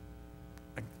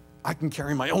 I can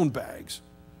carry my own bags.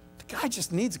 The guy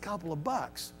just needs a couple of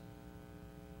bucks.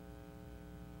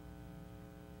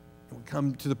 And we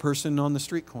come to the person on the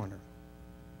street corner.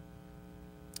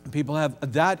 And people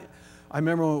have that. I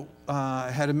remember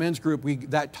I had a men's group,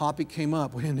 that topic came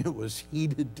up, and it was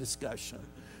heated discussion.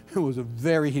 It was a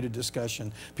very heated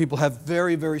discussion. People have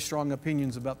very, very strong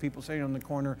opinions about people sitting on the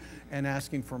corner and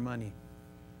asking for money.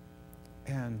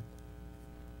 And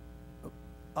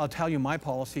I'll tell you my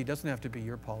policy. It doesn't have to be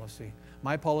your policy.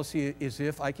 My policy is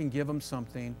if I can give them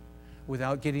something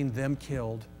without getting them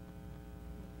killed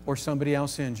or somebody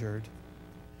else injured,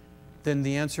 then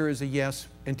the answer is a yes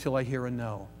until I hear a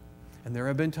no. And there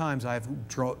have been times I've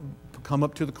come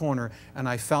up to the corner and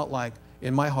I felt like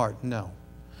in my heart, no.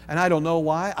 And I don't know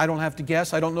why. I don't have to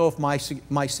guess. I don't know if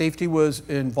my safety was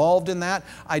involved in that.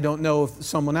 I don't know if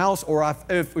someone else, or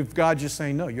if God just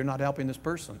saying, no, you're not helping this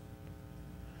person.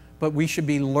 But we should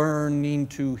be learning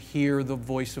to hear the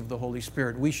voice of the Holy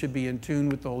Spirit. We should be in tune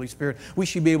with the Holy Spirit. We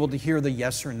should be able to hear the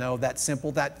yes or no, that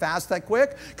simple, that fast, that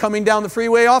quick. Coming down the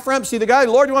freeway off-ramp, see the guy,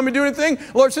 Lord, you want me to do anything?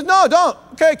 The Lord says, no, don't.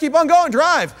 Okay, keep on going,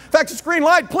 drive. In fact, it's green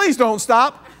light, please don't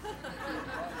stop.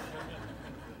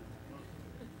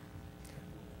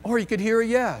 Or you could hear a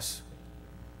yes.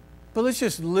 But let's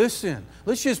just listen.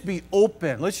 Let's just be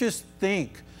open. Let's just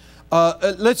think.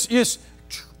 Let's just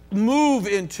move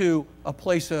into a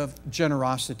place of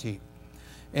generosity.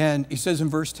 And he says in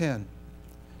verse 10,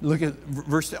 look at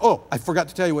verse 10. Oh, I forgot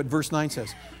to tell you what verse 9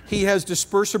 says. He has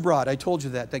dispersed abroad. I told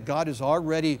you that God has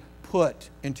already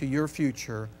put into your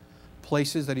future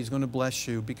places that He's going to bless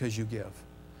you because you give.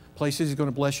 Places He's going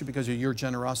to bless you because of your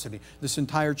generosity. This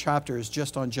entire chapter is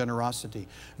just on generosity.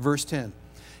 Verse 10,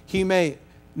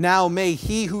 may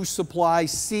He who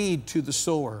supplies seed to the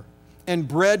sower and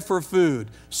bread for food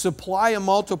supply and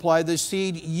multiply the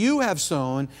seed you have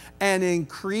sown and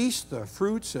increase the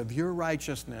fruits of your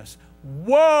righteousness.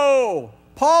 Whoa!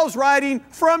 Paul's writing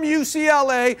from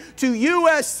UCLA to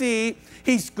USC.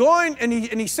 He's going and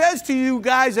he says to you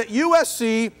guys at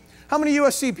USC, how many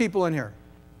USC people in here?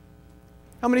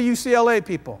 How many UCLA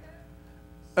people?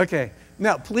 Okay.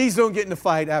 Now, please don't get in a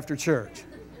fight after church.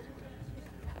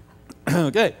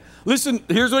 Okay. Listen,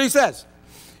 here's what he says.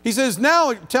 He says,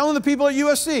 now, telling the people at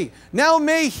USC, now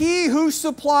may He who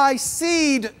supplies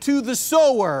seed to the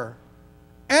sower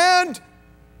and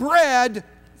bread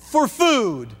for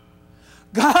food.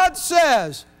 God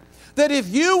says that if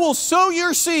you will sow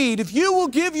your seed, if you will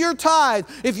give your tithe,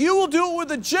 if you will do it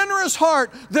with a generous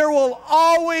heart, there will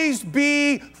always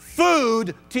be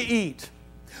food to eat.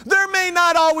 There may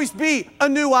not always be a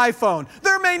new iPhone.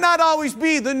 There may not always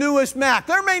be the newest Mac.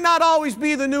 There may not always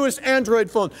be the newest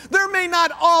Android phone. There may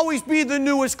not always be the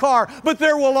newest car, but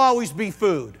there will always be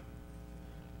food.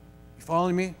 You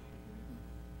following me?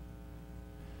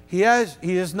 He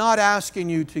is not asking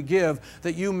you to give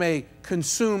that you may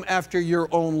consume after your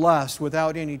own lust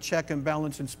without any check and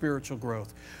balance and spiritual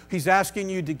growth. He's asking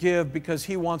you to give because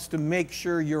He wants to make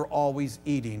sure you're always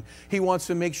eating. He wants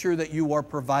to make sure that you are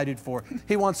provided for.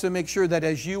 He wants to make sure that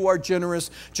as you are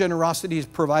generous, generosity is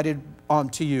provided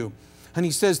to you. And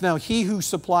He says, now He who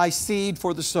supplies seed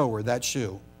for the sower, that's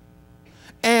you,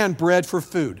 and bread for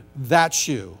food, that's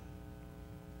you.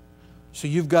 So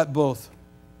you've got both.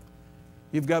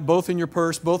 You've got both in your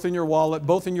purse, both in your wallet,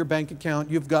 both in your bank account.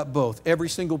 You've got both. Every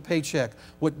single paycheck.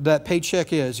 What that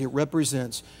paycheck is, it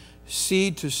represents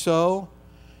seed to sow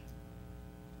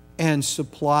and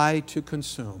supply to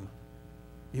consume.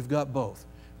 You've got both.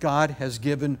 God has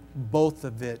given both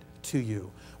of it to you.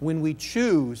 When we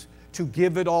choose to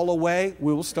give it all away,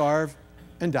 we will starve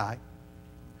and die.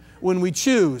 When we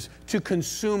choose to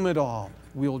consume it all,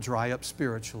 we will dry up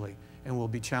spiritually and we'll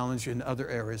be challenged in other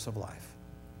areas of life.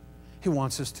 He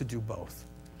wants us to do both.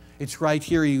 It's right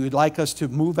here. He would like us to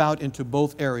move out into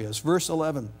both areas. Verse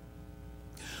 11.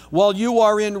 While you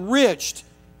are enriched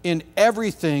in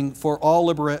everything for all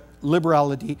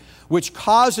liberality, which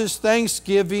causes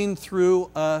thanksgiving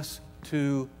through us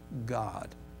to God.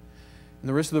 And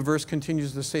the rest of the verse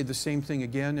continues to say the same thing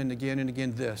again and again and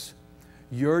again. This,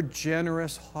 your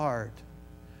generous heart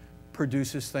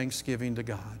produces thanksgiving to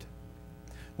God.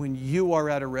 When you are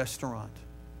at a restaurant,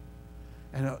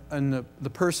 and the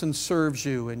person serves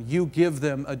you and you give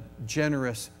them a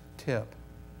generous tip.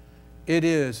 It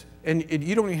is, and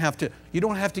you don't have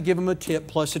to give them a tip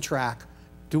plus a track.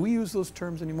 Do we use those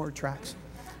terms anymore, tracks?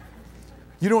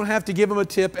 You don't have to give them a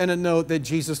tip and a note that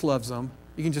Jesus loves them.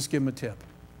 You can just give them a tip.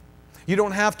 You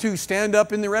don't have to stand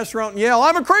up in the restaurant and yell,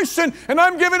 I'm a Christian and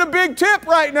I'm giving a big tip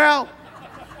right now.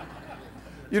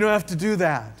 You don't have to do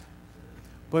that.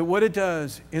 But what it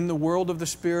does in the world of the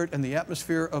Spirit and the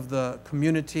atmosphere of the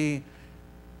community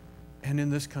and in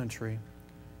this country,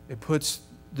 it puts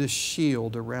this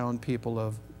shield around people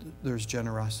of there's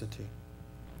generosity.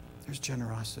 There's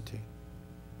generosity.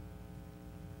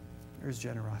 There's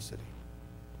generosity.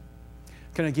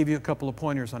 Can I give you a couple of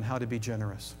pointers on how to be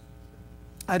generous?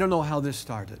 I don't know how this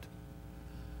started,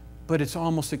 but it's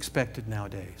almost expected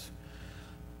nowadays.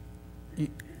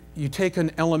 You take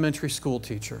an elementary school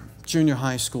teacher, junior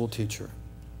high school teacher.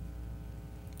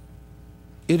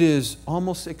 It is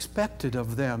almost expected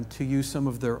of them to use some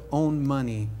of their own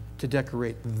money to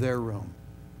decorate their room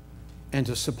and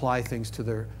to supply things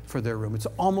for their room. It's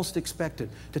almost expected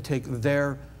to take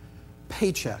their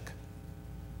paycheck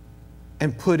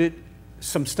and put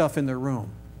some stuff in their room.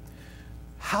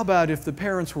 How about if the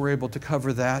parents were able to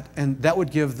cover that, and that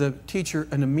would give the teacher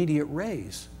an immediate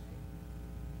raise?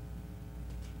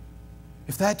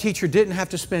 If that teacher didn't have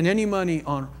to spend any money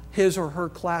on his or her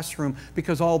classroom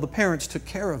because all the parents took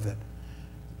care of it,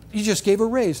 you just gave a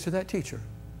raise to that teacher.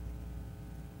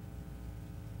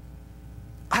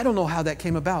 I don't know how that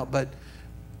came about, but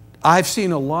I've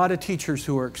seen a lot of teachers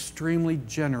who are extremely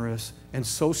generous and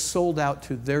so sold out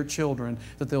to their children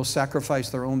that they'll sacrifice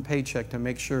their own paycheck to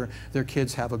make sure their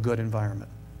kids have a good environment.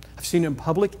 I've seen it in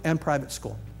public and private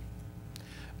school.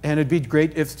 And it'd be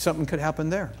great if something could happen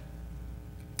there.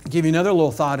 I'll give you another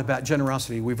little thought about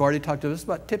generosity. We've already talked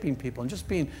about tipping people and just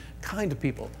being kind to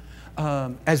people.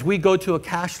 As we go to a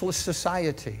cashless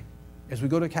society,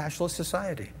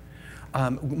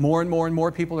 more and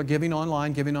more people are giving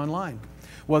online.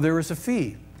 Well, there is a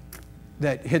fee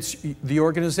that hits the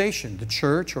organization, the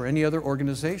church or any other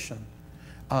organization.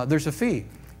 There's a fee.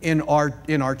 In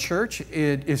our church,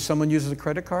 if someone uses a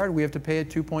credit card, we have to pay a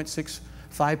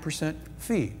 2.65%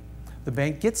 fee. The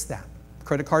bank gets that.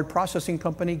 Credit card processing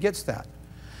company gets that.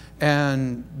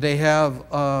 And they have,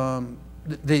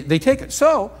 they take it.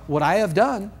 So what I have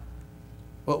done,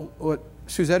 what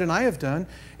Suzette and I have done,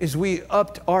 is we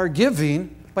upped our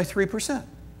giving by 3%.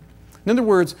 In other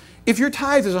words, if your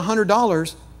tithe is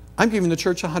 $100, I'm giving the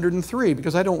church $103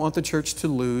 because I don't want the church to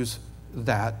lose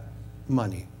that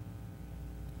money.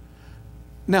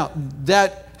 Now,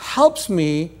 that helps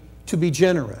me to be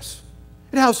generous.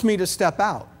 It helps me to step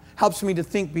out. Helps me to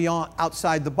think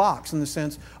outside the box in the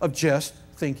sense of just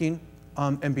thinking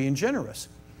and being generous.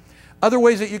 Other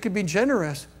ways that you could be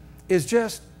generous is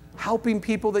just helping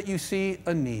people that you see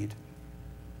a need.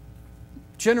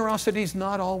 Generosity is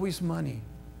not always money.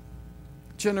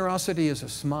 Generosity is a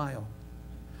smile.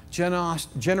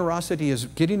 Generosity is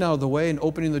getting out of the way and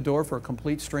opening the door for a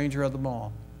complete stranger at the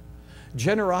mall.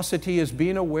 Generosity is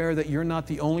being aware that you're not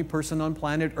the only person on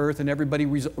planet Earth and everybody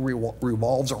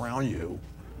revolves around you.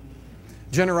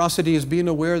 Generosity is being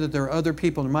aware that there are other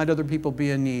people, there might other people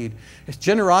be in need.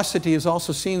 Generosity is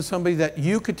also seeing somebody that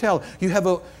you could tell.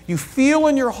 You feel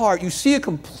in your heart, you see a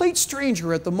complete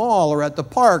stranger at the mall or at the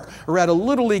park or at a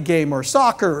Little League game or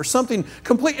soccer or something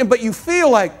complete, but you feel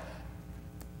like,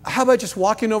 how about just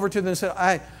walking over to them and saying,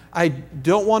 I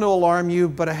don't want to alarm you,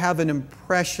 but I have an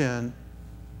impression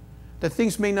that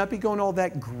things may not be going all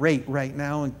that great right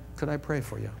now, and could I pray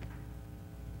for you?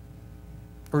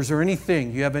 Or is there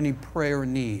anything, you have any prayer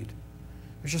need?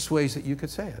 There's just ways that you could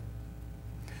say it.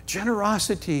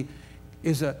 Generosity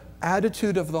is an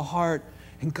attitude of the heart,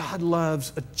 and God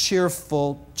loves a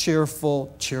cheerful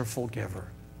giver.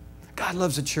 God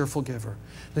loves a cheerful giver.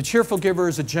 The cheerful giver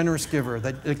is a generous giver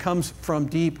that comes from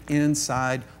deep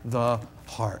inside the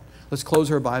heart. Let's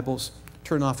close our Bibles,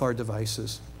 turn off our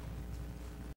devices.